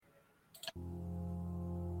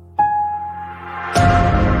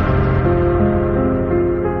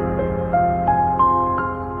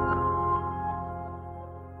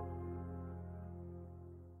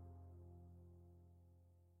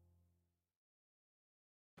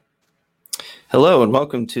Hello and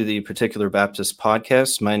welcome to the Particular Baptist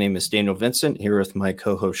Podcast. My name is Daniel Vincent, here with my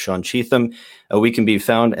co-host Sean Cheatham. We can be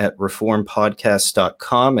found at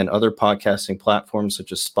reformpodcast.com and other podcasting platforms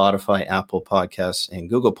such as Spotify, Apple Podcasts, and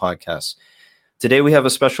Google Podcasts. Today we have a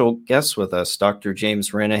special guest with us, Dr.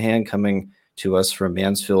 James Renihan, coming to us from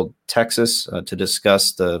Mansfield, Texas, to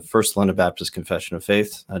discuss the First London Baptist Confession of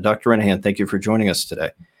Faith. Dr. Renihan, thank you for joining us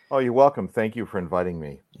today. Oh, you're welcome. Thank you for inviting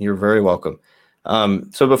me. You're very welcome.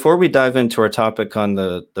 So before we dive into our topic on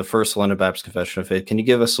the First London Baptist Confession of Faith, can you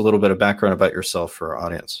give us a little bit of background about yourself for our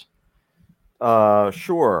audience?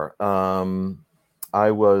 Sure. I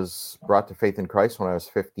was brought to faith in Christ when I was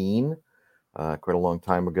 15, quite a long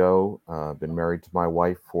time ago. Been married to my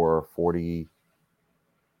wife for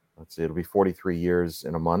it'll be 43 years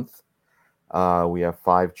in a month. We have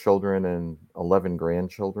 5 children and 11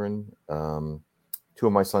 grandchildren. 2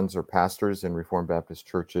 of my sons are pastors in Reformed Baptist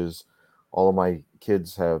churches. All of my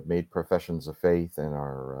kids have made professions of faith and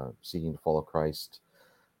are seeking to follow Christ.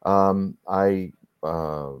 I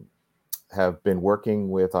have been working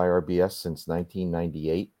with IRBS since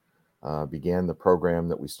 1998. Began the program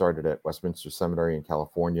that we started at Westminster Seminary in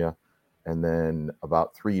California. And then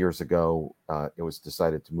about 3 years ago, it was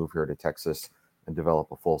decided to move here to Texas and develop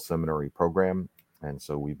a full seminary program. And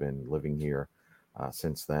so we've been living here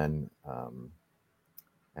since then.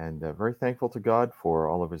 And very thankful to God for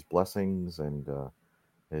all of his blessings and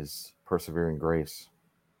his persevering grace.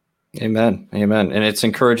 Amen. Amen. And it's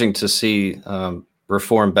encouraging to see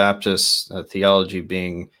Reformed Baptist theology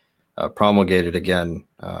being promulgated again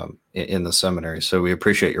in the seminary. So we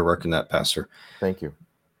appreciate your work in that, Pastor. Thank you.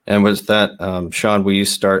 And with that, Sean, will you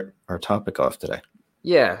start our topic off today?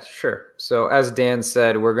 Yeah, sure. So as Dan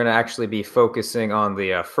said, we're going to actually be focusing on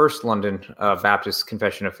the First London Baptist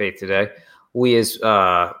Confession of Faith today. We as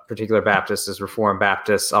Particular Baptists, as Reformed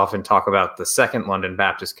Baptists, often talk about the Second London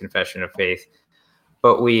Baptist Confession of Faith,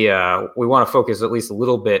 but we want to focus at least a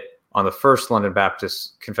little bit on the First London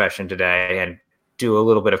Baptist Confession today and do a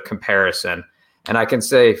little bit of comparison. And I can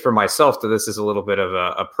say for myself that this is a little bit of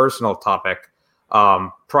a personal topic.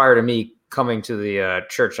 Prior to me coming to the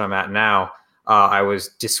church I'm at now, I was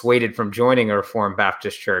dissuaded from joining a Reformed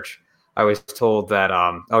Baptist church. I was told that,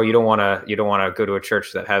 you don't want to go to a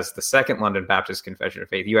church that has the Second London Baptist Confession of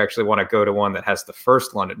Faith. You actually want to go to one that has the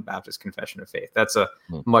First London Baptist Confession of Faith. That's a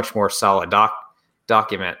much more solid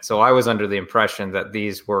document. So I was under the impression that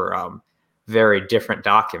these were very different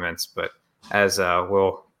documents, but as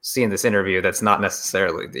we'll see in this interview, that's not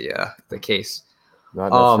necessarily the case. Not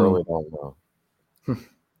necessarily at all,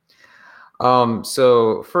 no.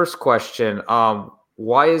 So first question.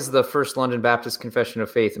 Why is the First London Baptist Confession of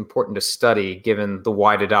Faith important to study, given the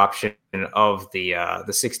wide adoption of the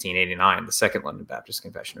 1689, the Second London Baptist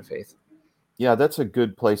Confession of Faith? Yeah, that's a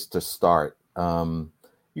good place to start. You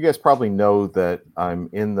guys probably know that I'm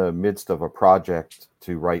in the midst of a project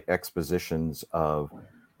to write expositions of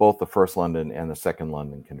both the First London and the Second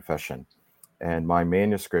London Confession. And my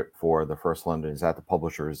manuscript for the First London is at the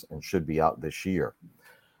publishers and should be out this year.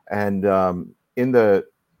 And in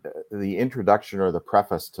the introduction or the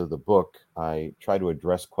preface to the book, I try to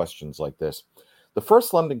address questions like this. The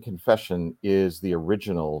First London Confession is the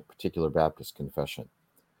original Particular Baptist Confession.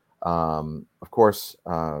 Of course,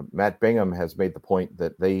 Matt Bingham has made the point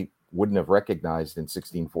that they wouldn't have recognized in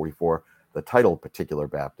 1644 the title Particular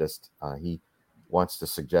Baptist. He wants to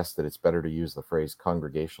suggest that it's better to use the phrase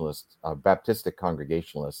Congregationalist, Baptistic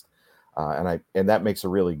Congregationalist, and that makes a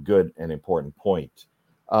really good and important point.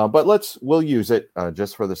 But we'll use it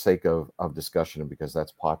just for the sake of discussion and because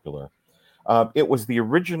that's popular. It was the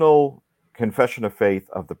original Confession of Faith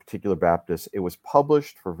of the Particular Baptist. It was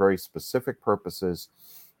published for very specific purposes.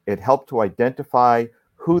 It helped to identify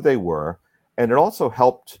who they were, and it also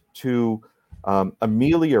helped to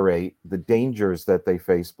ameliorate the dangers that they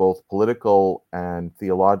faced, both political and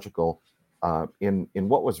theological, in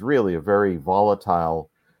what was really a very volatile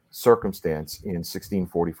circumstance in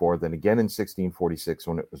 1644, then again in 1646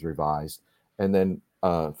 when it was revised, and then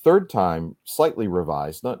third time slightly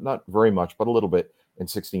revised, not very much, but a little bit in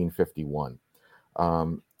 1651.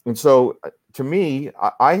 And so to me,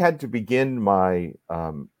 I had to begin my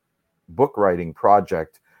book writing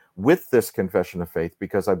project with this Confession of Faith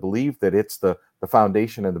because I believe that it's the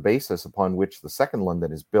foundation and the basis upon which the Second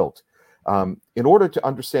London is built. In order to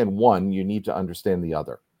understand one, you need to understand the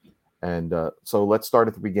other. And so let's start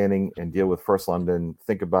at the beginning and deal with First London,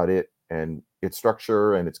 think about it and its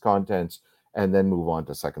structure and its contents, and then move on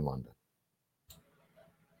to Second London.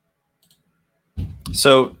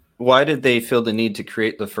 So why did they feel the need to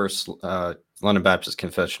create the First London Baptist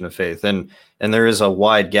Confession of Faith? And there is a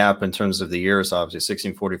wide gap in terms of the years, obviously,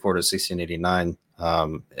 1644 to 1689.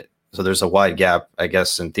 So there's a wide gap, I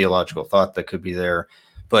guess, in theological thought that could be there.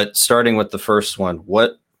 But starting with the first one,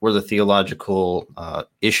 what were the theological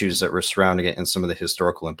issues that were surrounding it and some of the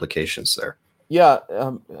historical implications there? Yeah,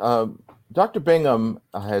 Dr. Bingham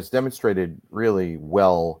has demonstrated really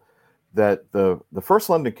well that the First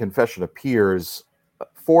London Confession appears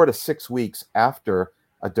 4 to 6 weeks after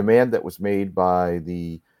a demand that was made by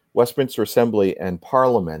the Westminster Assembly and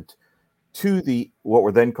Parliament to what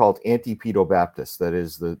were then called anti-pedo Baptists, that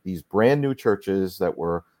is, these brand new churches that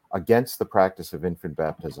were against the practice of infant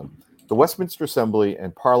baptism. The Westminster Assembly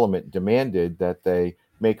and Parliament demanded that they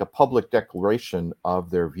make a public declaration of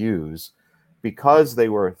their views because they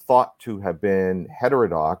were thought to have been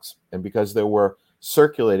heterodox and because they were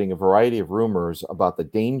circulating a variety of rumors about the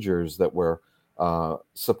dangers that were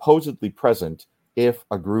supposedly present if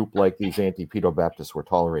a group like these anti-pedo Baptists were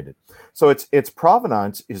tolerated. So its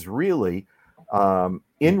provenance is really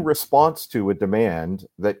in response to a demand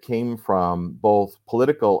that came from both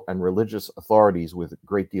political and religious authorities with a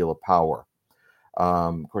great deal of power.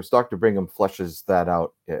 Of course, Dr. Bingham fleshes that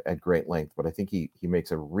out at great length, but I think he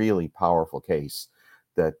makes a really powerful case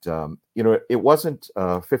that, it wasn't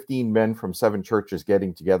 15 men from 7 churches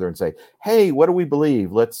getting together and say, hey, what do we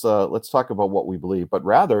believe? Let's talk about what we believe. But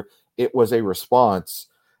rather, it was a response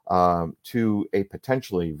to a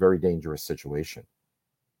potentially very dangerous situation.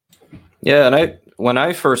 Yeah, and when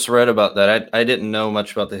I first read about that, I didn't know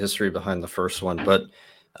much about the history behind the first one, but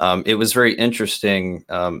it was very interesting.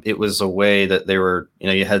 It was a way that they were,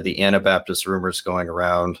 you had the Anabaptist rumors going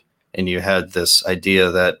around, and you had this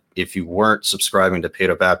idea that if you weren't subscribing to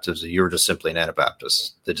paedobaptism, you were just simply an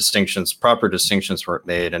Anabaptist. Proper distinctions weren't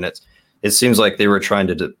made, and it seems like they were trying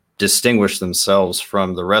to distinguish themselves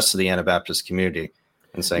from the rest of the Anabaptist community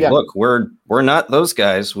and saying, look, we're not those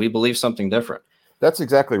guys. We believe something different. That's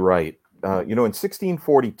exactly right. In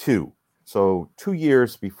 1642, so 2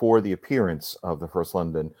 years before the appearance of the First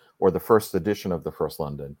London, or the first edition of the First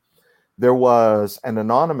London, there was an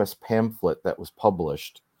anonymous pamphlet that was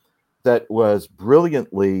published that was brilliant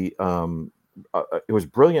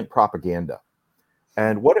propaganda.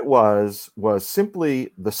 And what it was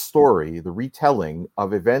simply the story, the retelling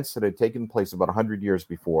of events that had taken place about 100 years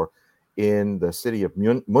before in the city of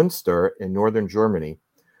Munster in northern Germany,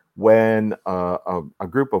 when a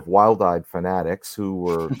group of wild-eyed fanatics who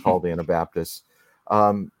were called Anabaptists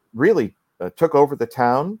really took over the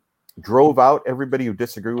town, drove out everybody who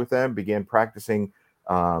disagreed with them, began practicing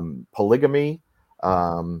polygamy.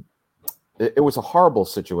 It was a horrible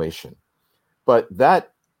situation. But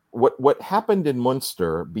what happened in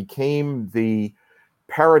Munster became the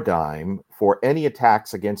paradigm for any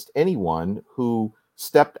attacks against anyone who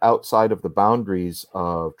stepped outside of the boundaries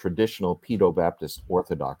of traditional pedo-Baptist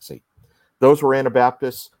orthodoxy. Those were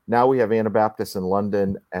Anabaptists. Now we have Anabaptists in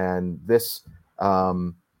London, and this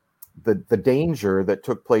the danger that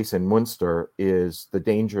took place in Munster is the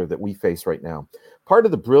danger that we face right now. Part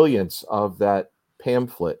of the brilliance of that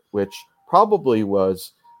pamphlet, which probably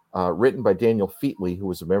was written by Daniel Featley, who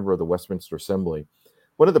was a member of the Westminster Assembly,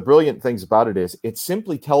 one of the brilliant things about it is it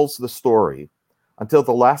simply tells the story until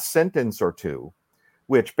the last sentence or two,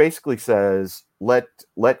 which basically says,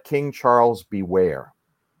 let King Charles beware.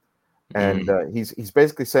 And he's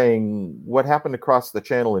basically saying what happened across the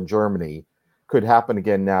channel in Germany could happen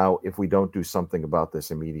again now if we don't do something about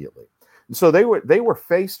this immediately. And so they were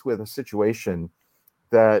faced with a situation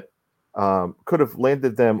that could have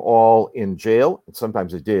landed them all in jail, and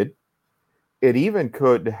sometimes it did. It even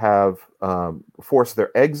could have forced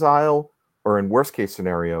their exile, or in worst case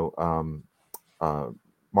scenario,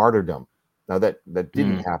 martyrdom. Now that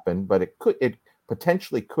didn't happen, but it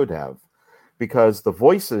potentially could have, because the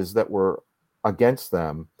voices that were against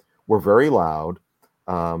them were very loud.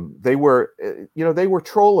 They were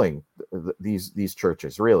trolling these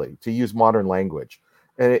churches, really, to use modern language.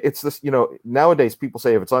 And it's this, nowadays people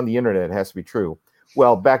say if it's on the internet, it has to be true.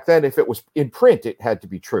 Well, back then, if it was in print, it had to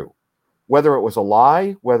be true. Whether it was a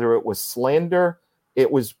lie, whether it was slander,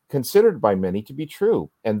 it was considered by many to be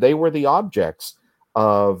true. And they were the objects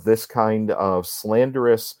of this kind of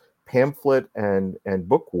slanderous pamphlet and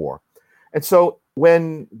book war. And so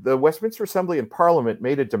when the Westminster Assembly and Parliament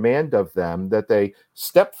made a demand of them that they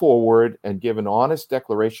step forward and give an honest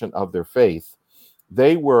declaration of their faith,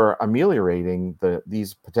 they were ameliorating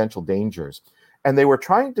these potential dangers. And they were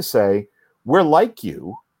trying to say, we're like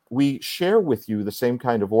you. We share with you the same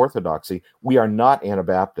kind of orthodoxy. We are not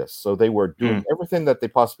Anabaptists. So they were doing everything that they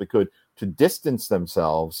possibly could to distance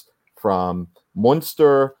themselves from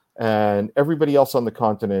Munster and everybody else on the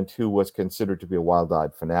continent who was considered to be a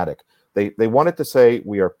wild-eyed fanatic. They wanted to say,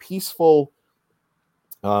 we are peaceful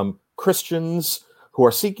Christians who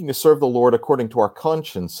are seeking to serve the Lord according to our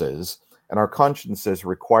consciences, and our consciences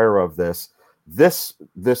require of this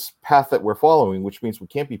path that we're following, which means we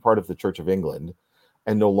can't be part of the Church of England,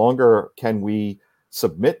 and no longer can we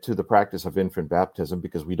submit to the practice of infant baptism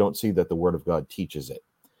because we don't see that the Word of God teaches it.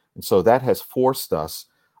 And so that has forced us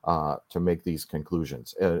to make these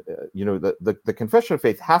conclusions. The Confession of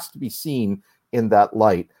Faith has to be seen in that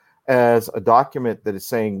light as a document that is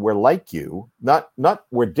saying we're like you, not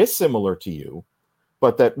we're dissimilar to you,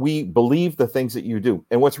 but that we believe the things that you do.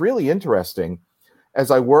 And what's really interesting, as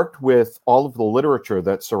I worked with all of the literature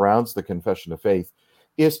that surrounds the Confession of Faith,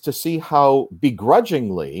 is to see how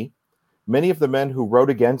begrudgingly many of the men who wrote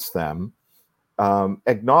against them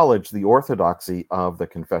acknowledge the orthodoxy of the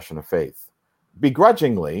Confession of Faith.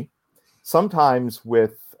 Begrudgingly, sometimes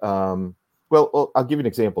with, I'll give you an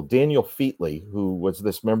example. Daniel Featley, who was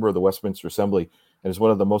this member of the Westminster Assembly and is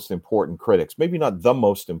one of the most important critics, maybe not the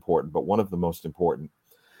most important, but one of the most important,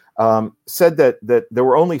 said that there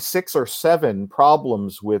were only 6 or 7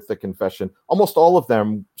 problems with the confession. Almost all of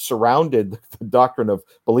them surrounded the doctrine of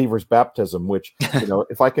believers' baptism, which,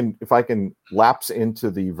 if I can lapse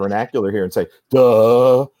into the vernacular here and say,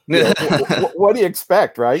 duh, what do you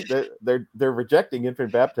expect, right? They're rejecting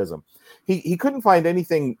infant baptism. He couldn't find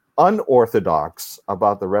anything unorthodox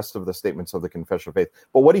about the rest of the statements of the Confession of Faith.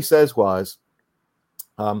 But what he says was,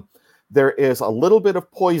 there is a little bit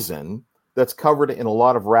of poison that's covered in a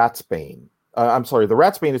lot of ratsbane. The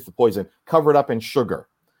ratsbane is the poison covered up in sugar.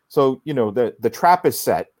 So, the trap is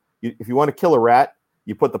set. If you want to kill a rat,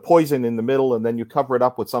 you put the poison in the middle and then you cover it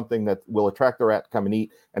up with something that will attract the rat to come and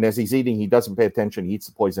eat. And as he's eating, he doesn't pay attention. He eats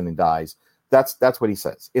the poison and dies. That's what he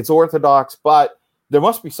says. It's orthodox, but there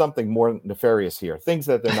must be something more nefarious here, things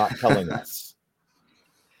that they're not telling us.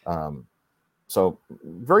 So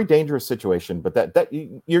very dangerous situation, but that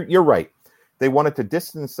you're right. They wanted to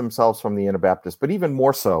distance themselves from the Anabaptists, but even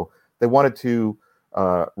more so, they wanted to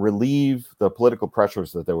relieve the political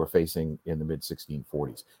pressures that they were facing in the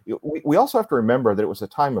mid-1640s. We also have to remember that it was a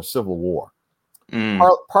time of civil war.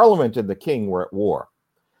 Parliament and the king were at war.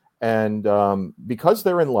 And because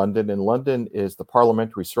they're in London, and London is the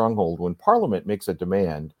parliamentary stronghold, when Parliament makes a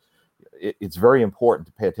demand, it's very important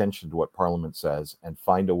to pay attention to what Parliament says and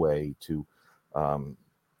find a way to,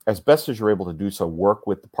 as best as you're able to do so, work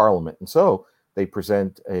with the Parliament. And so they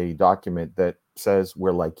present a document that says,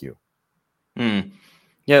 we're like you.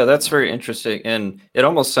 Yeah, that's very interesting. And it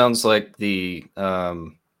almost sounds like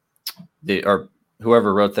or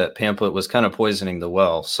whoever wrote that pamphlet was kind of poisoning the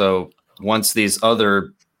well. So once these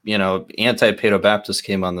other, anti-Paedobaptists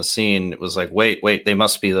came on the scene, it was like, wait, they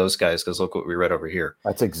must be those guys, because look what we read over here.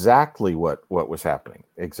 That's exactly what was happening.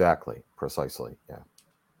 Exactly. Precisely.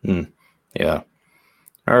 Yeah. Yeah.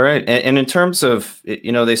 All right. And in terms of,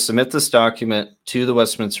 they submit this document to the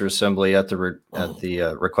Westminster Assembly at the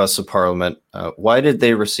request of Parliament. Why did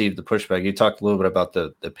they receive the pushback? You talked a little bit about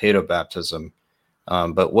the Paedobaptism,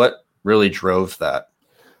 but what really drove that?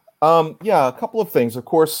 A couple of things. Of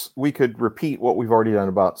course, we could repeat what we've already done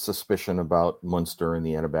about suspicion about Munster and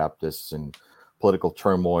the Anabaptists and political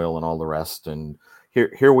turmoil and all the rest. And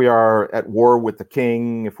here we are at war with the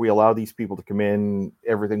king. If we allow these people to come in,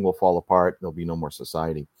 everything will fall apart. There'll be no more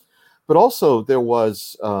society. But also there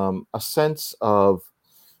was a sense of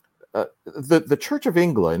the Church of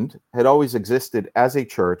England had always existed as a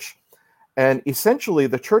church. And essentially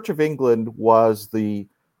the Church of England was the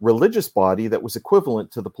religious body that was equivalent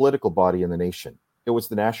to the political body in the nation. It was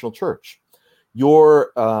the national church.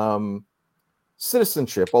 Your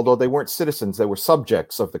citizenship, although they weren't citizens, they were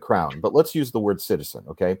subjects of the crown. But let's use the word citizen,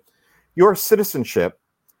 okay? Your citizenship,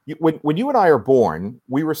 when you and I are born,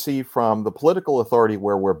 we receive from the political authority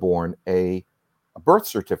where we're born a birth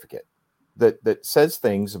certificate that says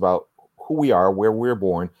things about who we are, where we're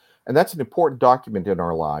born. And that's an important document in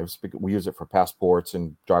our lives because we use it for passports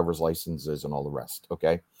and driver's licenses and all the rest,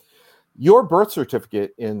 okay? Your birth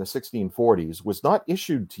certificate in the 1640s was not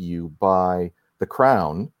issued to you by the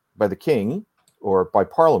crown, by the king, or by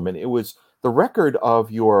Parliament. It was the record of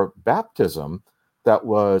your baptism that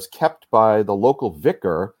was kept by the local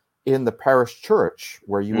vicar in the parish church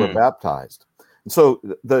where you were baptized. And so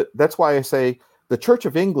that's why I say the Church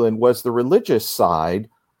of England was the religious side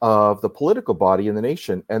of the political body in the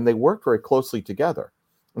nation, and they worked very closely together.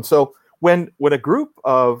 And so when a group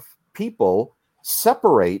of people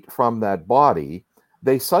separate from that body,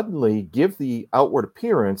 they suddenly give the outward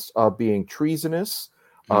appearance of being treasonous,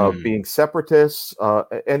 of being separatists,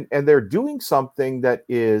 and they're doing something that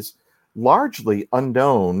is largely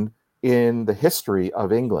unknown in the history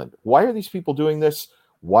of England. Why are these people doing this?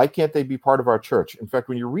 Why can't they be part of our church? In fact,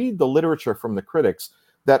 when you read the literature from the critics,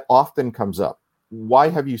 that often comes up. Why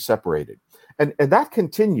have you separated? And that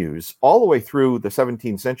continues all the way through the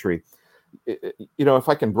 17th century. If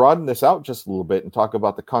I can broaden this out just a little bit and talk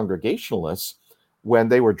about the Congregationalists, when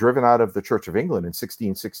they were driven out of the Church of England in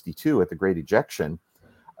 1662 at the Great Ejection,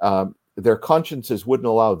 their consciences wouldn't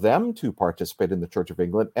allow them to participate in the Church of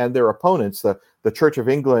England, and their opponents, the Church of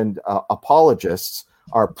England apologists,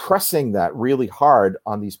 are pressing that really hard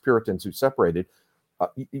on these Puritans who separated.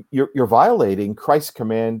 You're violating Christ's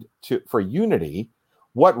command for unity.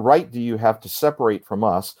 What right do you have to separate from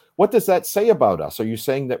us? What does that say about us? Are you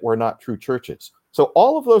saying that we're not true churches? So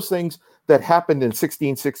all of those things that happened in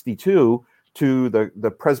 1662 to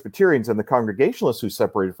the Presbyterians and the Congregationalists who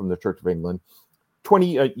separated from the Church of England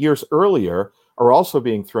 20 years earlier are also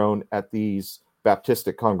being thrown at these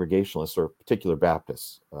Baptistic Congregationalists or particular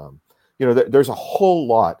Baptists. There's a whole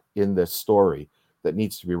lot in this story that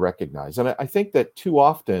needs to be recognized. And I think that too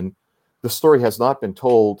often the story has not been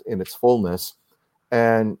told in its fullness,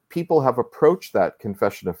 and people have approached that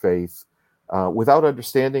confession of faith without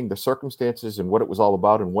understanding the circumstances and what it was all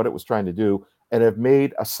about and what it was trying to do, and have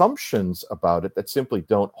made assumptions about it that simply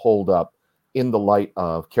don't hold up in the light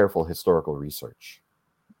of careful historical research.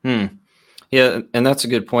 Yeah, and that's a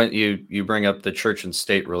good point. You bring up the church and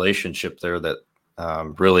state relationship there that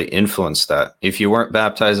really influenced that. If you weren't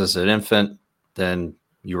baptized as an infant, then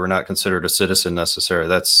you were not considered a citizen necessarily.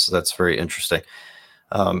 That's very interesting.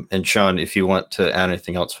 And Sean, if you want to add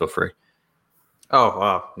anything else, feel free. Oh,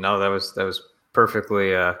 wow. No, that was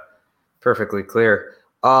perfectly clear.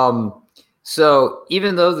 So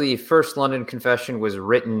even though the First London Confession was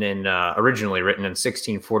originally written in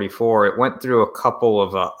 1644, it went through a couple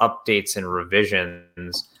of updates and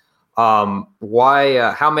revisions. How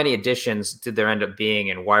many editions did there end up being,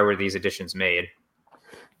 and why were these editions made?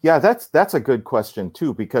 Yeah, that's a good question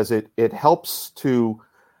too, because it helps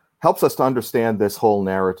us to understand this whole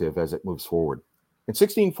narrative as it moves forward. In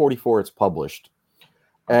 1644, it's published,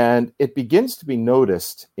 and it begins to be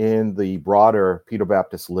noticed in the broader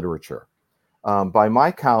Pedobaptist literature. By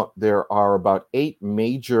my count, there are about 8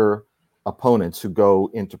 major opponents who go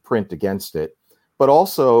into print against it, but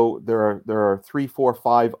also there are 3, 4,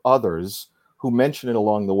 5 others who mention it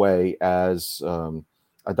along the way as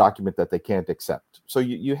a document that they can't accept. So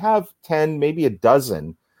you have 10, maybe a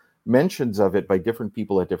dozen mentions of it by different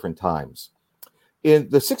people at different times. In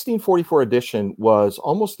the 1644 edition was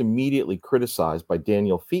almost immediately criticized by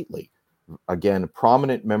Daniel Featley, again, a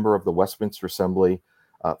prominent member of the Westminster Assembly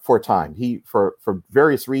for a time. For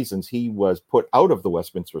various reasons, he was put out of the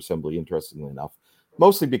Westminster Assembly, interestingly enough,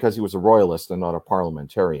 mostly because he was a royalist and not a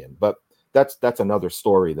parliamentarian. But that's another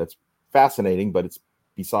story that's fascinating, but it's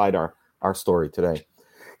beside our story today.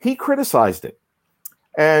 He criticized it.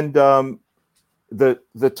 And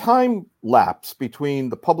the time lapse between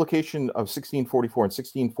the publication of 1644 and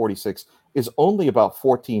 1646 is only about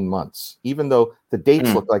 14 months, even though the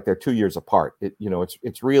dates look like they're 2 years apart.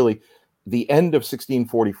 It's really the end of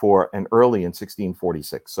 1644 and early in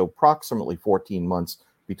 1646, so approximately 14 months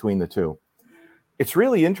between the two. It's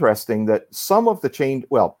really interesting that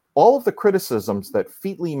all of the criticisms that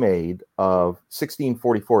Featley made of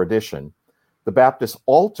 1644 edition, the Baptists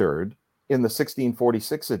altered in the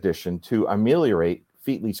 1646 edition to ameliorate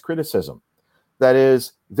Featley's criticism. That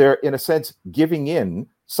is, they're, in a sense, giving in.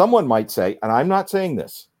 Someone might say, and I'm not saying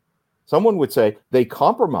this, someone would say they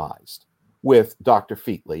compromised with Dr.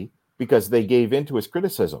 Featley because they gave in to his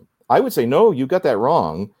criticism. I would say, no, you got that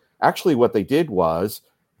wrong. Actually, what they did was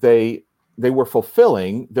they were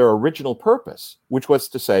fulfilling their original purpose, which was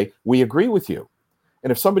to say, we agree with you. And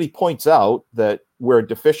if somebody points out that we're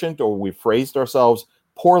deficient or we've phrased ourselves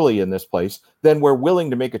poorly in this place, then we're willing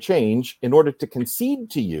to make a change in order to concede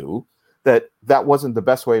to you that that wasn't the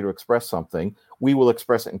best way to express something. We will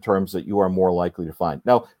express it in terms that you are more likely to find.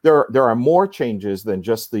 Now, there are more changes than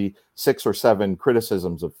just the 6 or 7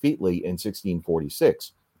 criticisms of Featley in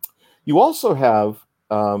 1646. You also have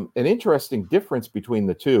an interesting difference between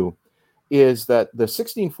the two, is that the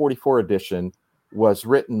 1644 edition was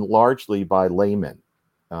written largely by laymen.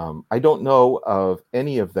 I don't know of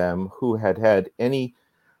any of them who had any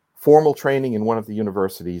formal training in one of the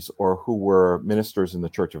universities or who were ministers in the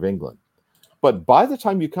Church of England. But by the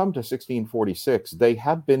time you come to 1646, they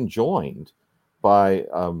have been joined by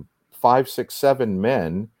 5, 6, 7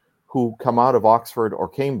 men who come out of Oxford or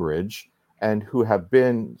Cambridge and who have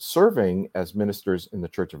been serving as ministers in the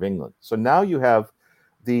Church of England. So now you have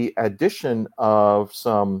the addition of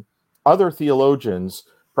some other theologians,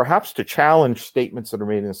 perhaps to challenge statements that are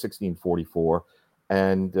made in 1644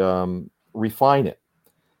 and refine it.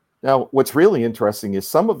 Now, what's really interesting is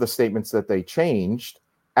some of the statements that they changed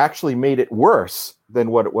actually made it worse than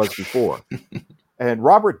what it was before. And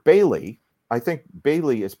Robert Bailey, I think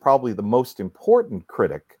Bailey is probably the most important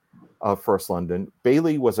critic of First London.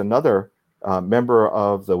 Bailey was another member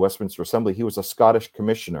of the Westminster Assembly. He was a Scottish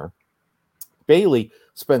commissioner. Bailey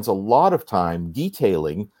spends a lot of time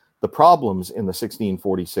detailing the problems in the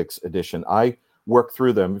 1646 edition. I work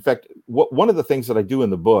through them. In fact, one of the things that I do in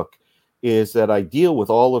the book is that I deal with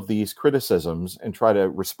all of these criticisms and try to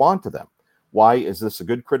respond to them. Why is this a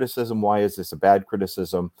good criticism? Why is this a bad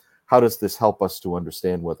criticism? How does this help us to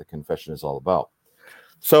understand what the confession is all about?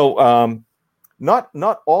 So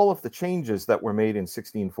not all of the changes that were made in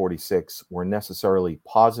 1646 were necessarily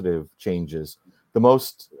positive changes. The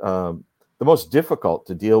most difficult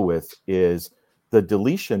to deal with is the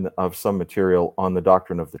deletion of some material on the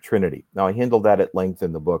doctrine of the Trinity. Now, I handle that at length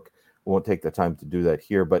in the book. I won't take the time to do that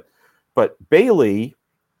here, but Bailey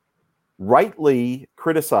rightly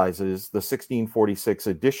criticizes the 1646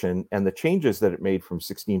 edition and the changes that it made from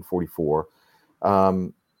 1644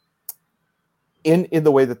 in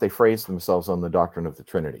the way that they phrase themselves on the doctrine of the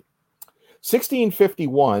Trinity.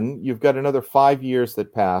 1651, you've got another 5 years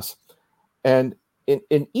that pass, and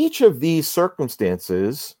in each of these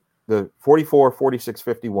circumstances, the 44, 46,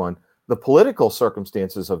 51, the political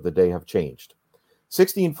circumstances of the day have changed.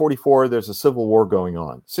 1644, there's a civil war going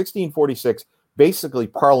on. 1646, basically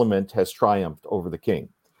Parliament has triumphed over the king.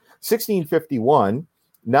 1651,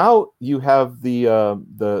 now you have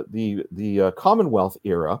the Commonwealth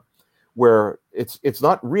era, where it's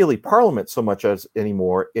not really Parliament so much as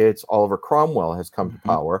anymore. It's Oliver Cromwell has come to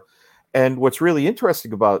power. And what's really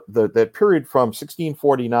interesting about that period from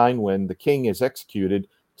 1649, when the king is executed,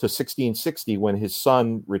 to 1660, when his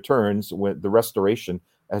son returns, when the Restoration,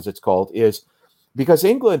 as it's called, is because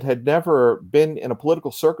England had never been in a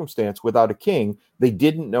political circumstance without a king. They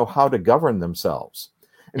didn't know how to govern themselves.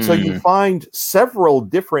 And so you find several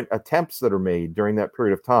different attempts that are made during that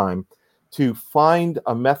period of time to find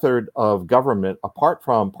a method of government apart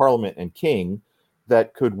from Parliament and king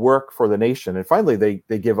that could work for the nation. And finally,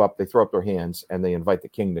 they give up, they throw up their hands, and they invite the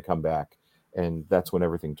king to come back. And that's when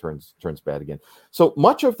everything turns bad again. So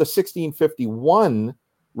much of the 1651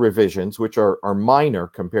 revisions, which are minor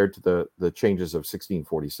compared to the changes of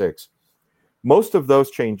 1646, most of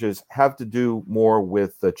those changes have to do more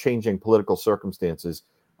with the changing political circumstances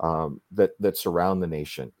that surround the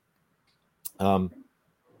nation.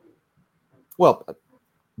 Well,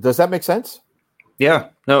 does that make sense? Yeah,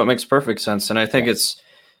 no, it makes perfect sense. And I think it's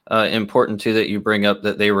important, too, that you bring up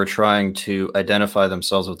that they were trying to identify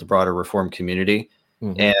themselves with the broader Reform community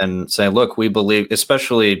and say, look, we believe,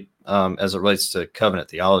 especially as it relates to covenant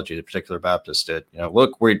theology, the particular Baptists did,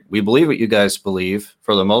 look, we believe what you guys believe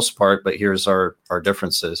for the most part, but here's our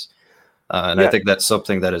differences. I think that's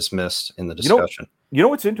something that is missed in the discussion. You know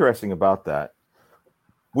what's interesting about that?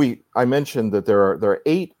 I mentioned that there are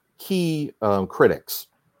 8 key critics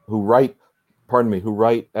who write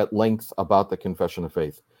at length about the Confession of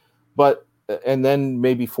Faith, and then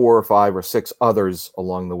maybe 4 or 5 or 6 others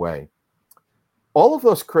along the way. All of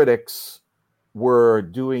those critics were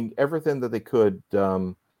doing everything that they could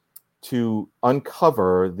to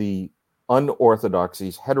uncover the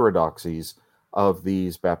unorthodoxies, heterodoxies of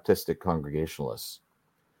these Baptistic Congregationalists.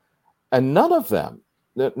 And none of them,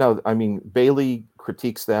 Bailey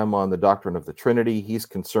critiques them on the doctrine of the Trinity. He's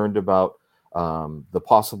concerned about the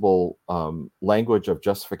possible language of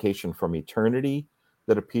justification from eternity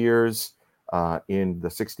that appears in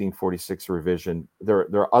the 1646 revision. There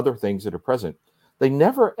are other things that are present. They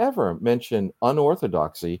never, ever mention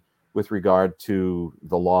unorthodoxy with regard to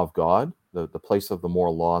the law of God, the place of the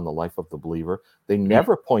moral law in the life of the believer. They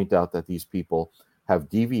never point out that these people have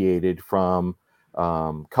deviated from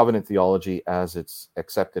covenant theology as it's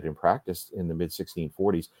accepted and practiced in the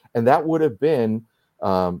mid-1640s. And that would have been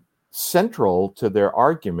central to their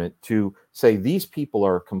argument to say these people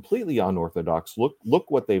are completely unorthodox.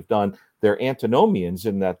 Look what they've done. They're antinomians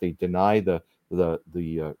in that they deny the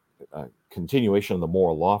continuation of the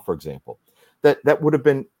moral law, for example. That would have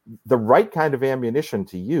been the right kind of ammunition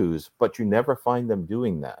to use, but you never find them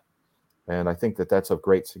doing that. And I think that that's of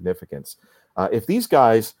great significance. If these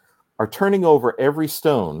guys are turning over every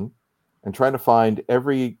stone and trying to find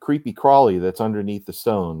every creepy crawly that's underneath the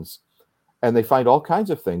stones, and they find all kinds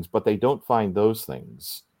of things, but they don't find those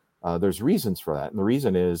things, there's reasons for that. And the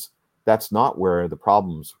reason is that's not where the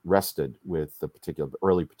problems rested with the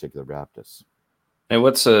early particular Baptists. And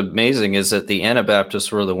what's amazing is that the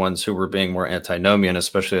Anabaptists were the ones who were being more antinomian,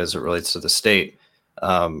 especially as it relates to the state.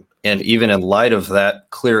 And even in light of that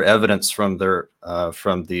clear evidence from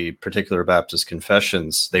the particular Baptist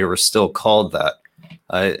confessions, they were still called that.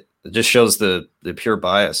 It just shows the pure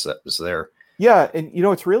bias that was there. Yeah, and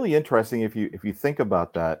it's really interesting if you think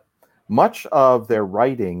about that. much of their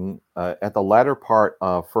writing at the latter part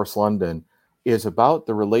of First London is about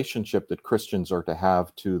the relationship that Christians are to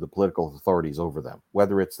have to the political authorities over them,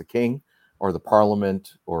 whether it's the king or the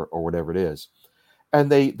parliament or whatever it is.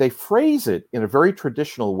 And they phrase it in a very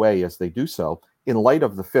traditional way as they do so, in light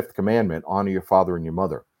of the fifth commandment, honor your father and your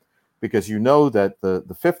mother. Because you know that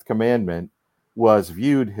the fifth commandment was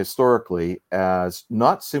viewed historically as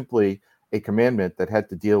not simply a commandment that had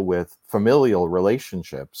to deal with familial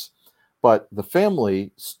relationships, but the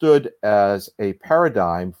family stood as a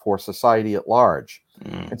paradigm for society at large.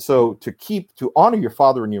 And so to honor your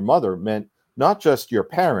father and your mother meant not just your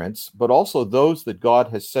parents, but also those that God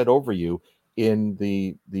has set over you in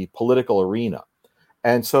the political arena.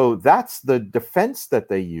 And so that's the defense that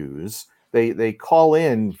they use. They call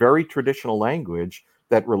in very traditional language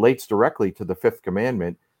that relates directly to the fifth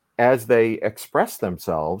commandment as they express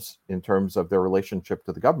themselves in terms of their relationship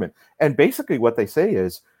to the government. And basically what they say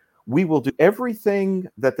is, we will do everything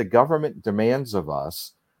that the government demands of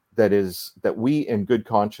us that we in good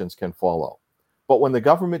conscience can follow. But when the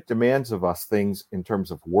government demands of us things in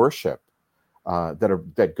terms of worship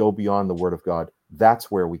that go beyond the word of God,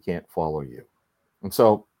 that's where we can't follow you. And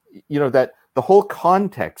so, that the whole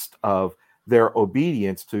context of their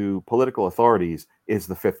obedience to political authorities is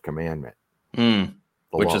the fifth commandment.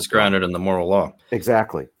 Which is grounded in the moral law.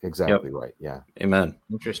 Exactly right. Yeah. Amen.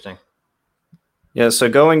 Interesting. Yeah, so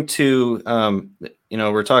going to,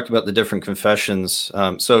 we're talking about the different confessions.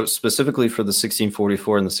 So specifically for the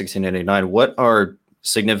 1644 and the 1689, what are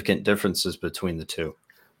significant differences between the two?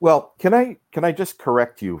 Well, can I just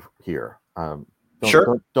correct you here?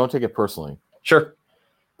 Sure. Don't take it personally. Sure.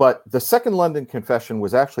 But the Second London Confession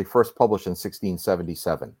was actually first published in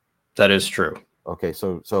 1677. That is true. Okay,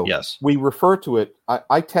 so yes, we refer to it.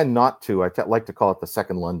 I tend not to. Like to call it the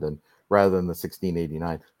Second London rather than the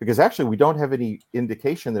 1689, because actually we don't have any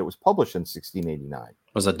indication that it was published in 1689. It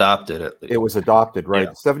was adopted at least. It was adopted, right?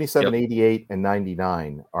 Yeah. 77, 88, and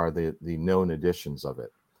 99 are the known editions of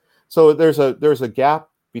it. So there's a gap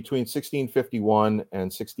between 1651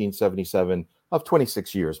 and 1677 of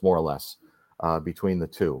 26 years, more or less, between the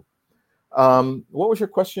two. What was your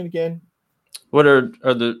question again? What are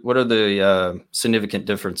the significant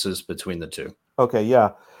differences between the two? Okay,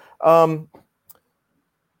 yeah.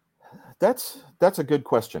 That's a good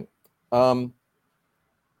question. The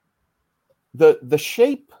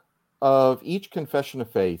shape of each confession of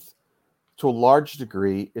faith, to a large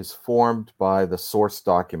degree, is formed by the source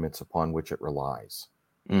documents upon which it relies.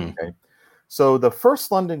 Okay, so the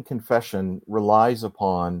First London Confession relies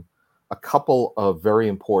upon a couple of very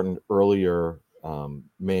important earlier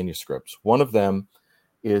manuscripts. One of them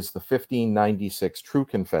is the 1596 True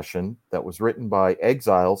Confession that was written by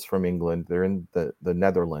exiles from England. They're in the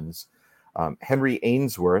Netherlands. Henry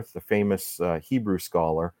Ainsworth, the famous Hebrew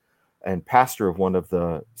scholar and pastor of one of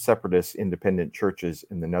the separatist independent churches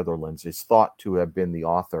in the Netherlands, is thought to have been the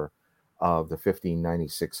author of the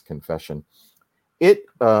 1596 Confession.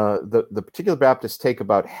 The particular Baptists take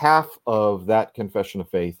about half of that confession of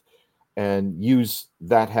faith and use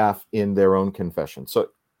that half in their own confession. So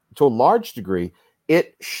to a large degree,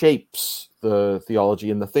 it shapes the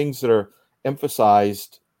theology, and the things that are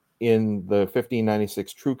emphasized in the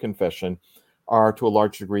 1596 True Confession are to a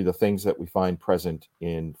large degree the things that we find present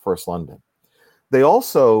in First London. They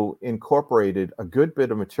also incorporated a good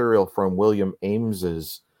bit of material from William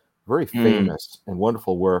Ames's very famous and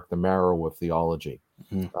wonderful work, The Marrow of Theology,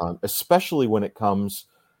 especially when it comes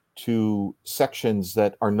to sections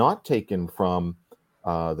that are not taken from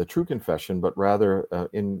the True Confession, but rather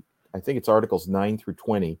I think it's Articles 9 through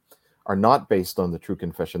 20, are not based on the True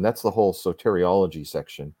Confession. That's the whole soteriology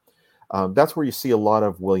section. That's where you see a lot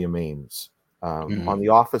of William Ames. On the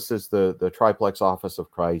offices, the triplex office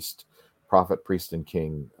of Christ, prophet, priest, and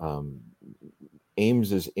king,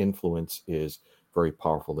 Ames's influence is very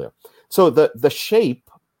powerful there. So the shape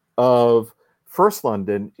of First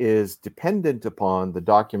London is dependent upon the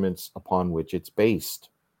documents upon which it's based.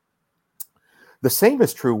 The same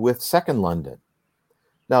is true with Second London.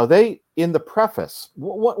 Now, in the preface,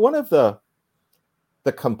 one of the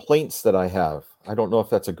complaints that I have, I don't know if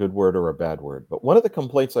that's a good word or a bad word, but one of the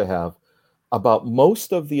complaints I have about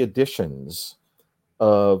most of the editions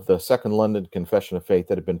of the Second London Confession of Faith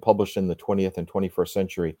that have been published in the 20th and 21st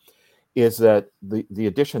century is that the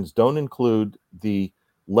editions don't include the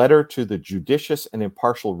letter to the judicious and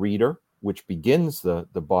impartial reader, which begins the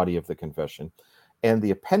body of the confession, and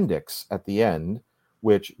the appendix at the end,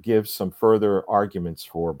 which gives some further arguments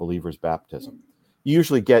for believers' baptism. You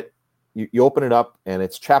usually you open it up, and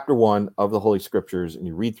it's chapter 1 of the Holy Scriptures, and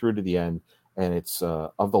you read through to the end, and it's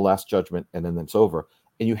of the Last Judgment, and then it's over.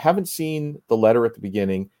 And you haven't seen the letter at the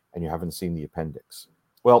beginning, and you haven't seen the appendix.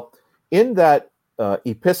 Well, in that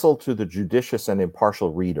epistle to the judicious and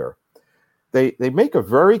impartial reader, they make a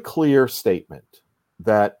very clear statement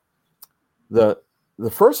that the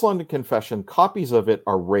First London Confession, copies of it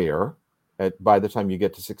are rare by the time you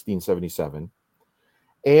get to 1677,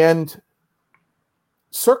 and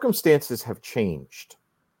circumstances have changed.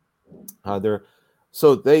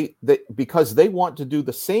 So they because they want to do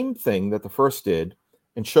the same thing that the first did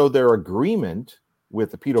and show their agreement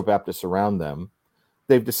with the Pedobaptists around them,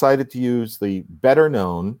 they've decided to use the better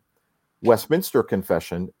known Westminster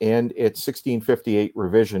Confession and its 1658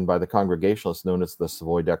 revision by the Congregationalists known as the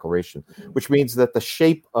Savoy Declaration, which means that the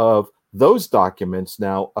shape of those documents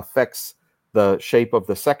now affects the shape of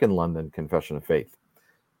the Second London Confession of Faith.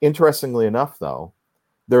 Interestingly enough, though,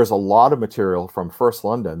 there's a lot of material from First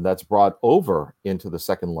London that's brought over into the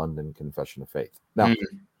Second London Confession of Faith. Now,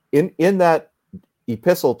 in that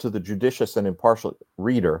epistle to the judicious and impartial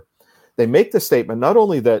reader, they make the statement not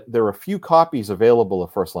only that there are few copies available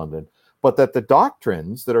of First London, but that the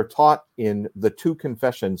doctrines that are taught in the two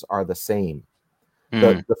confessions are the same.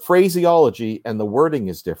 The phraseology and the wording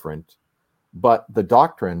is different, but the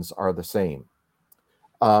doctrines are the same.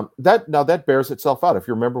 That bears itself out. If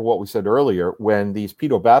you remember what we said earlier, when these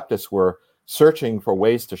Pedobaptists were searching for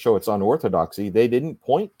ways to show its unorthodoxy, they didn't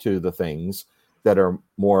point to the things that are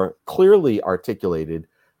more clearly articulated,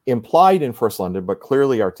 implied in First London, but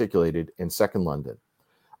clearly articulated in Second London.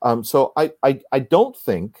 So I don't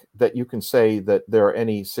think that you can say that there are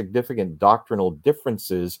any significant doctrinal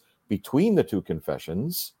differences between the two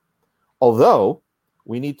confessions, although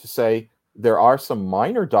we need to say there are some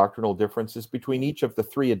minor doctrinal differences between each of the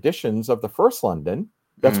three editions of the First London.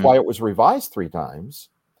 That's why it was revised 3 times.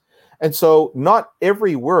 And so not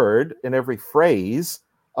every word and every phrase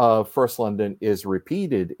of First London is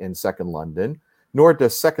repeated in Second London, nor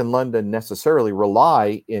does Second London necessarily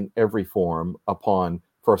rely in every form upon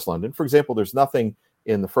First London. For example, there's nothing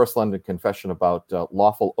in the First London Confession about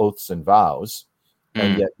lawful oaths and vows,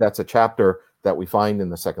 and yet that's a chapter that we find in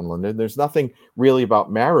the Second London. There's nothing really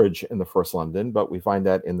about marriage in the First London, but we find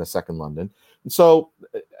that in the Second London. And so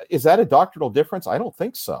is that a doctrinal difference? I don't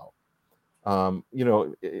think so.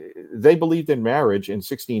 They believed in marriage in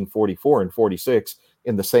 1644 and 46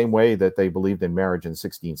 in the same way that they believed in marriage in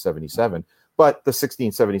 1677. But the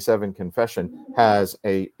 1677 Confession has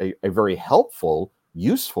a very helpful,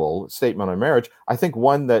 useful statement on marriage. I think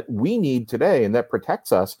one that we need today and that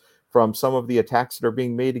protects us from some of the attacks that are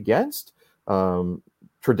being made against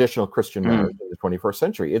traditional Christian marriage in the 21st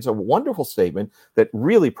century. It's a wonderful statement that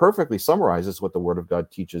really perfectly summarizes what the Word of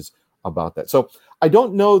God teaches about that. So I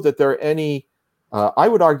don't know that there are any, I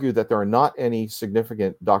would argue that there are not any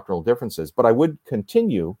significant doctrinal differences, but I would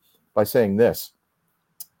continue by saying this.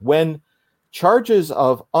 When charges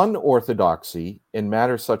of unorthodoxy in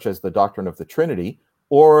matters such as the doctrine of the Trinity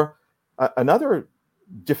or another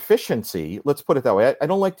deficiency, let's put it that way. I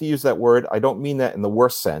don't like to use that word. I don't mean that in the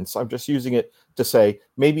worst sense. I'm just using it to say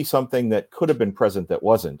maybe something that could have been present that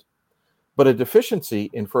wasn't. But a deficiency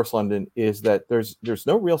in First London is that there's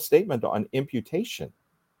no real statement on imputation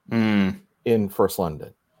in First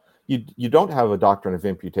London. You don't have a doctrine of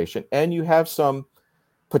imputation, and you have some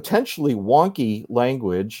potentially wonky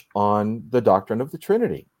language on the doctrine of the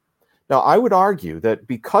Trinity. Now, I would argue that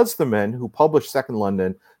because the men who published Second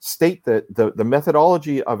London state that the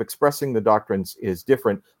methodology of expressing the doctrines is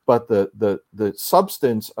different, but the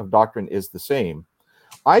substance of doctrine is the same,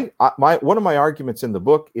 one of my arguments in the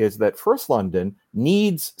book is that First London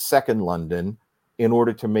needs Second London in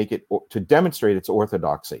order to demonstrate its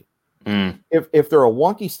orthodoxy. If there are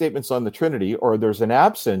wonky statements on the Trinity, or there's an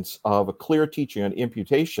absence of a clear teaching on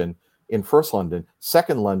imputation in First London,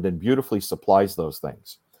 Second London beautifully supplies those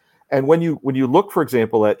things. And when you look, for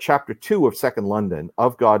example, at chapter 2 of Second London,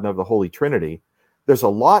 of God and of the Holy Trinity, there's a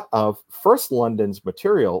lot of First London's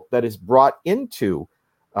material that is brought into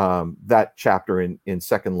that chapter in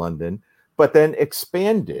Second London, but then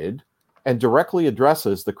expanded and directly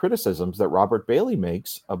addresses the criticisms that Robert Bailey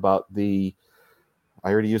makes about I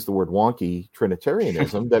already used the word wonky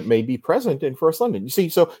Trinitarianism that may be present in First London. You see,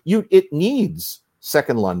 so it needs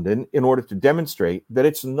Second London in order to demonstrate that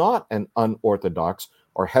it's not an unorthodox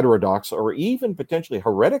or heterodox or even potentially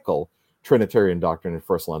heretical Trinitarian doctrine in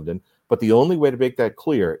First London. But the only way to make that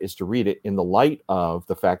clear is to read it in the light of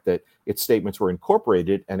the fact that its statements were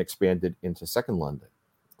incorporated and expanded into Second London.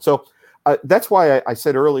 So that's why I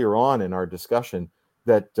said earlier on in our discussion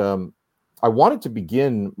that I wanted to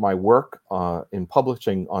begin my work in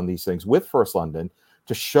publishing on these things with First London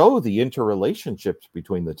to show the interrelationships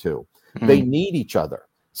between the two. They need each other.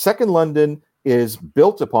 Second London is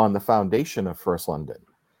built upon the foundation of First London.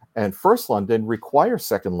 and First London require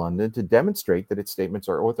Second London to demonstrate that its statements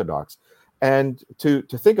are orthodox. And to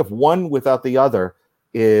think of one without the other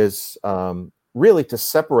is really to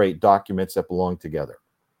separate documents that belong together.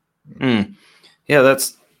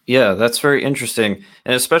 Yeah, that's very interesting.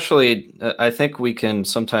 And especially, I think we can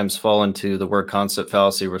sometimes fall into the word concept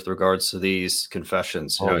fallacy with regards to these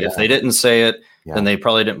confessions. If they didn't say it, then they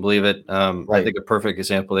probably didn't believe it. I think a perfect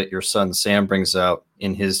example that your son Sam brings out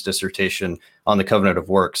in his dissertation on the covenant of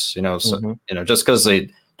works. Just because they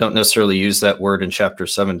don't necessarily use that word in chapter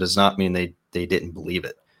 7 does not mean they didn't believe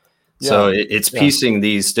it. So it's piecing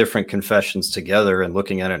these different confessions together and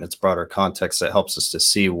looking at it in its broader context that helps us to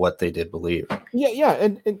see what they did believe. Yeah,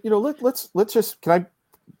 and let's just, can I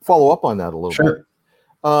follow up on that a little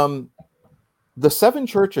bit? The 7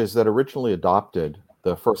 churches that originally adopted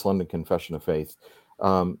the First London Confession of Faith,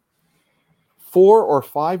 4 or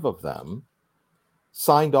 5 of them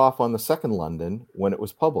signed off on the Second London when it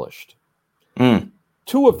was published. 2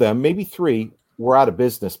 of them, maybe 3, were out of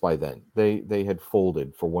business by then. They had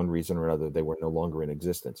folded for one reason or another. They were no longer in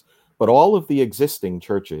existence. But all of the existing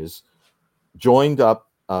churches joined up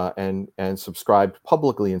and subscribed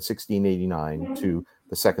publicly in 1689 to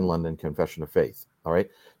the Second London Confession of Faith. All right.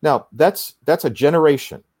 Now that's a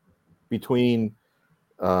generation between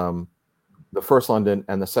the First London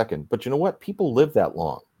and the Second. But you know what? People live that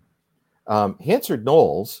long. Hansard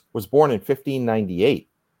Knowles was born in 1598,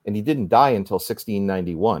 and he didn't die until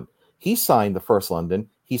 1691. He signed the First London.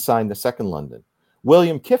 He signed the Second London.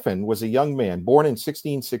 William Kiffin was a young man born in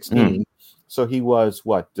 1616. So he was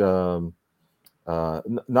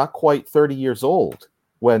not quite 30 years old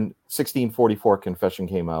when 1644 Confession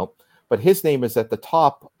came out. But his name is at the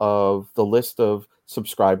top of the list of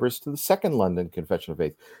subscribers to the Second London Confession of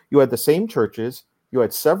Faith. You had the same churches. You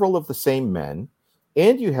had several of the same men.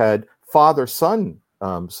 And you had father-son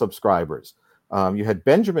subscribers. You had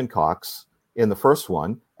Benjamin Cox in the first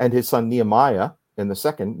one, and his son Nehemiah in the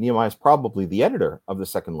second. Nehemiah is probably the editor of the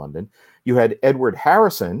Second London. You had Edward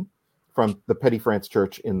Harrison from the Petty France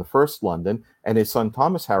Church in the First London, and his son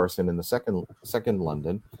Thomas Harrison in the Second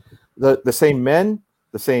London. The same men,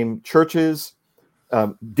 the same churches.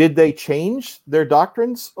 Did they change their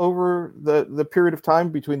doctrines over the period of time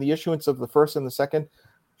between the issuance of the First and the Second?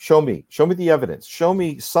 Show me the evidence. Show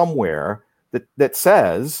me somewhere that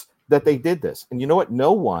says that they did this. And you know what?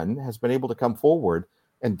 No one has been able to come forward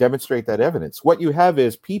and demonstrate that evidence. What you have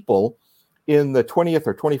is people in the 20th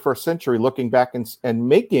or 21st century looking back and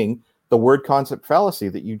making the word concept fallacy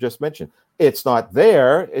that you just mentioned. It's not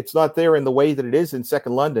there. It's not there in the way that it is in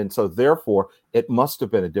Second London. So therefore, it must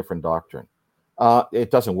have been a different doctrine. It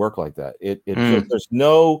doesn't work like that. There's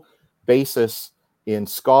no basis in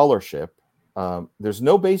scholarship. There's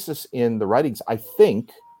no basis in the writings. I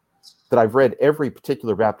think that I've read every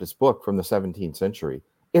particular Baptist book from the 17th century.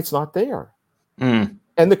 It's not there.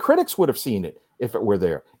 And the critics would have seen it if it were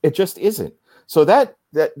there. It just isn't. So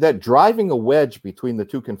that driving a wedge between the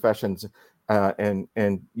two confessions and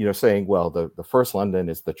saying, well, the First London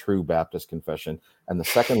is the true Baptist confession and the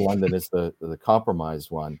Second London is the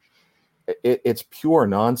compromised one. It's pure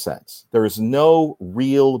nonsense. There is no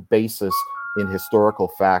real basis in historical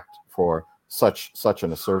fact for such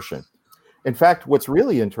an assertion. In fact, what's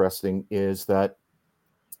really interesting is that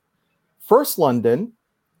First London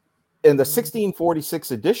in the 1646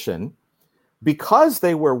 edition, because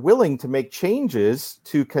they were willing to make changes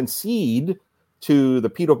to concede to the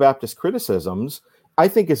Pedo-Baptist criticisms, I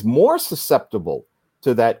think is more susceptible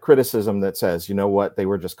to that criticism that says, you know what, they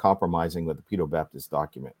were just compromising with the Pedo-Baptist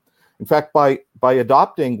document. In fact, by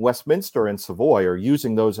adopting Westminster and Savoy, or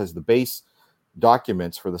using those as the base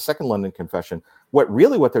documents for the Second London Confession, what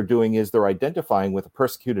they're doing is they're identifying with a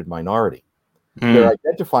persecuted minority. They're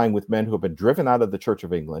identifying with men who have been driven out of the Church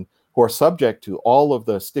of England, who are subject to all of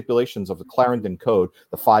the stipulations of the Clarendon Code,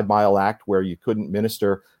 the 5 Mile Act, where you couldn't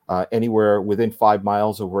minister anywhere within 5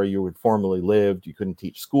 miles of where you had formerly lived. You couldn't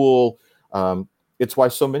teach school. It's why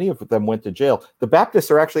so many of them went to jail. The Baptists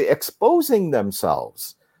are actually exposing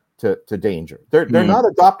themselves to danger. They're not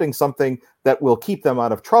adopting something that will keep them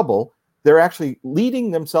out of trouble. They're actually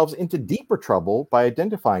leading themselves into deeper trouble by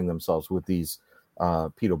identifying themselves with these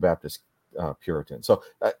Pedo-Baptist Puritans. So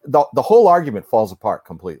the whole argument falls apart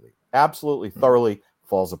completely. Absolutely, thoroughly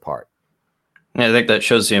falls apart. Yeah, I think that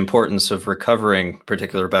shows the importance of recovering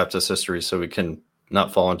particular Baptist history so we can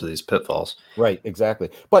not fall into these pitfalls. Right,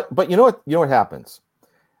 exactly. But you know what happens?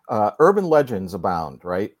 Urban legends abound,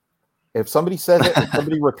 right? If somebody says it and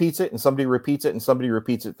somebody repeats it and somebody repeats it and somebody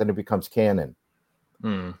repeats it, then it becomes canon.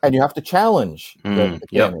 And you have to challenge the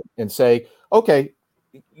canon and say, okay,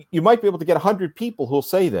 you might be able to get 100 people who'll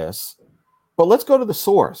say this, But let's go to the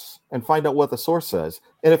source and find out what the source says.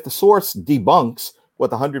 And if the source debunks what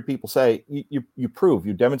the 100 people say,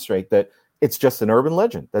 you demonstrate that it's just an urban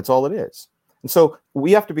legend. That's all it is. And so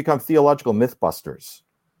we have to become theological mythbusters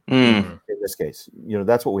in this case.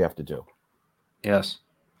 That's what we have to do. Yes.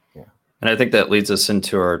 Yeah. And I think that leads us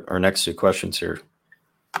into our next two questions here.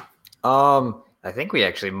 I think we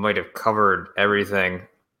actually might have covered everything,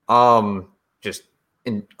 just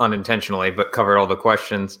unintentionally, but covered all the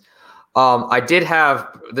questions. I did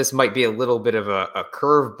have, this might be a little bit of a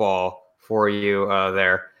curveball for you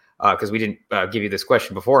there, because we didn't give you this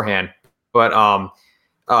question beforehand. But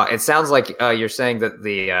it sounds like you're saying that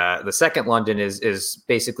the Second London is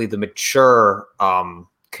basically the mature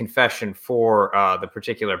confession for the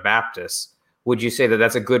particular Baptists. Would you say that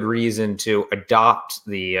that's a good reason to adopt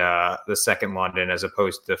the Second London as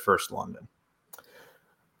opposed to the First London?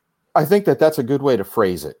 I think that's a good way to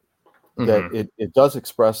phrase it. That it does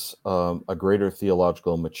express a greater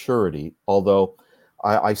theological maturity, although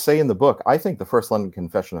I say in the book, I think the First London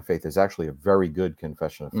Confession of Faith is actually a very good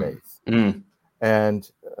confession of faith. And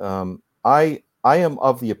I am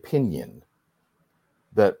of the opinion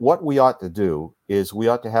that what we ought to do is we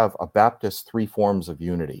ought to have a Baptist three forms of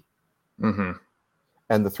unity. And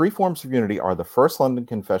the three forms of unity are the First London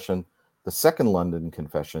Confession, the Second London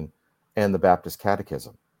Confession, and the Baptist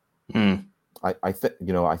Catechism. I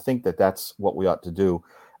think that's what we ought to do.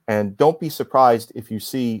 And don't be surprised if you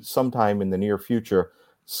see sometime in the near future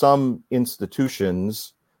some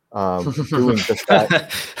institutions doing just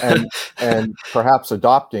that and perhaps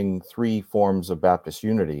adopting three forms of Baptist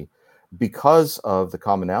unity because of the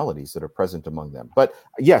commonalities that are present among them. But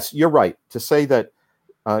yes, you're right to say that,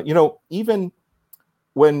 even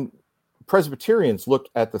when Presbyterians look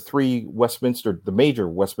at the major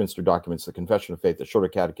Westminster documents, the Confession of Faith, the Shorter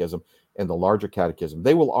Catechism, and the Larger Catechism,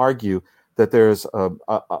 they will argue that there's a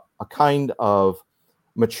kind of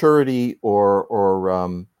maturity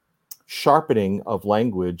or sharpening of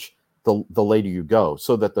language the later you go,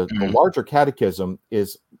 so that the Larger Catechism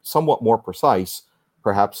is somewhat more precise,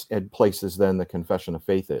 perhaps at places than the Confession of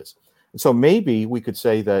Faith is. And so maybe we could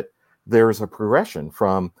say that there is a progression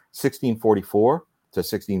from 1644 to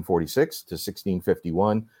 1646 to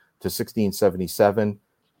 1651 to 1677,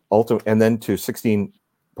 and then to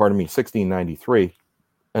 1693,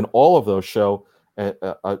 and all of those show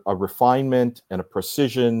a refinement and a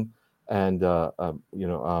precision and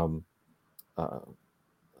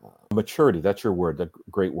maturity. That's your word, that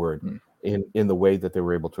great word, in the way that they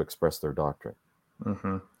were able to express their doctrine.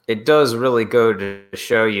 It does really go to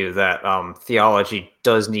show you that theology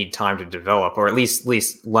does need time to develop, or at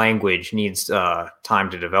least language needs time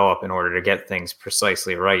to develop in order to get things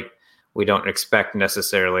precisely right. We don't expect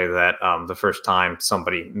necessarily that the first time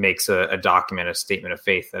somebody makes a document, a statement of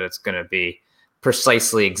faith, that it's going to be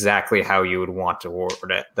precisely exactly how you would want to word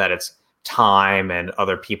it, that it's time and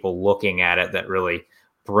other people looking at it that really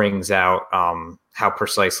brings out how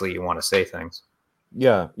precisely you want to say things.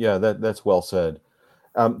 Yeah, that's well said.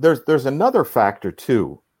 There's another factor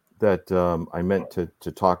too that I meant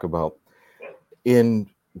to talk about in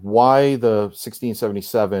why the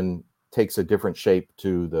 1677 takes a different shape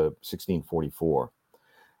to the 1644,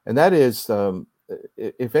 and that is,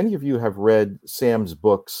 if any of you have read Sam's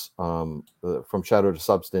books, From Shadow to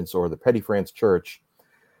Substance or the Petty France Church,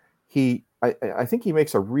 I think he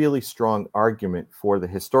makes a really strong argument for the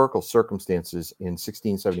historical circumstances in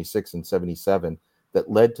 1676 and 77 that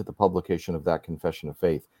led to the publication of that Confession of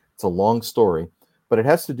Faith. It's a long story, but it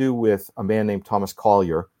has to do with a man named Thomas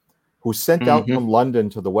Collier, who sent out from London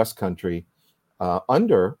to the West Country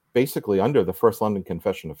basically under the First London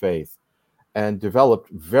Confession of Faith, and developed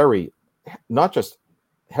very, not just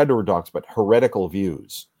heterodox, but heretical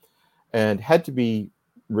views, and had to be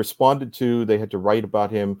responded to. They had to write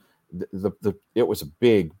about him. It was a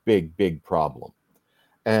big problem.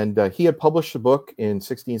 And he had published a book in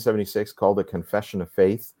 1676 called The Confession of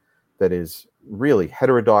Faith that is really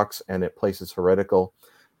heterodox and at places heretical,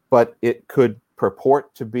 but it could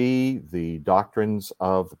purport to be the doctrines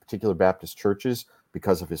of the particular Baptist churches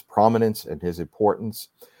because of his prominence and his importance.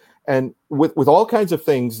 And with all kinds of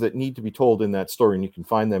things that need to be told in that story, and you can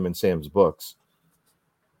find them in Sam's books,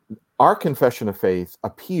 our Confession of Faith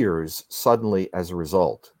appears suddenly as a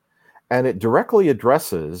result. And it directly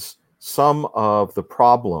addresses some of the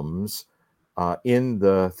problems in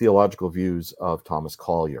the theological views of Thomas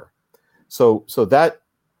Collier. So that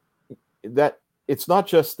it's not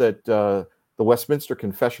just that the Westminster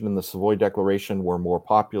Confession and the Savoy Declaration were more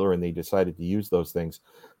popular and they decided to use those things,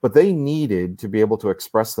 but they needed to be able to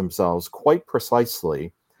express themselves quite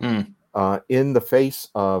precisely in the face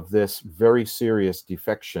of this very serious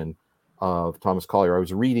defection of Thomas Collier. I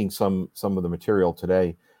was reading some of the material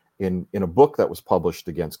today in a book that was published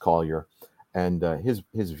against Collier, and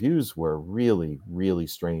his views were really, really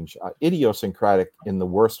strange, idiosyncratic in the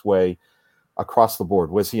worst way across the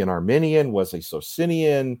board. Was he an Arminian? Was he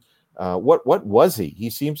Socinian? What was he? He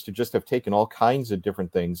seems to just have taken all kinds of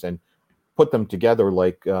different things and put them together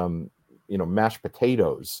like mashed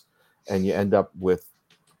potatoes, and you end up with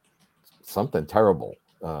something terrible.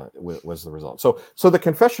 Was the result. So the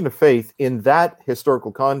Confession of Faith in that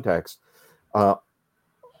historical context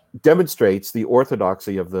demonstrates the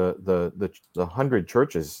orthodoxy of the 100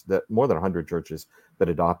 churches, that more than 100 churches that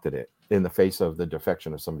adopted it in the face of the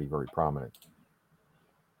defection of somebody very prominent.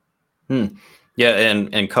 Yeah,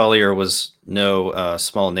 and Collier was no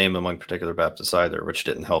small name among particular Baptists either, which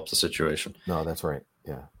didn't help the situation. No, that's right.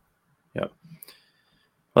 Yeah.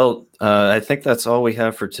 Well, I think that's all we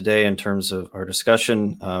have for today in terms of our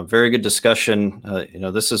discussion. Very good discussion.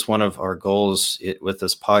 This is one of our goals with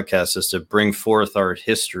this podcast, is to bring forth our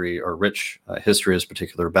history, our rich history as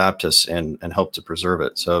particular Baptists, and help to preserve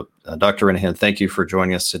it. So, Dr. Renihan, thank you for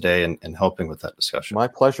joining us today and helping with that discussion. My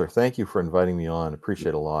pleasure. Thank you for inviting me on. Appreciate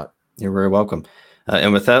it a lot. You're very welcome.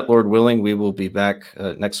 And with that, Lord willing, we will be back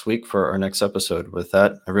next week for our next episode. With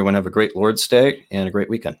that, everyone have a great Lord's Day and a great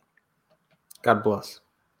weekend. God bless.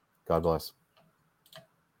 God bless.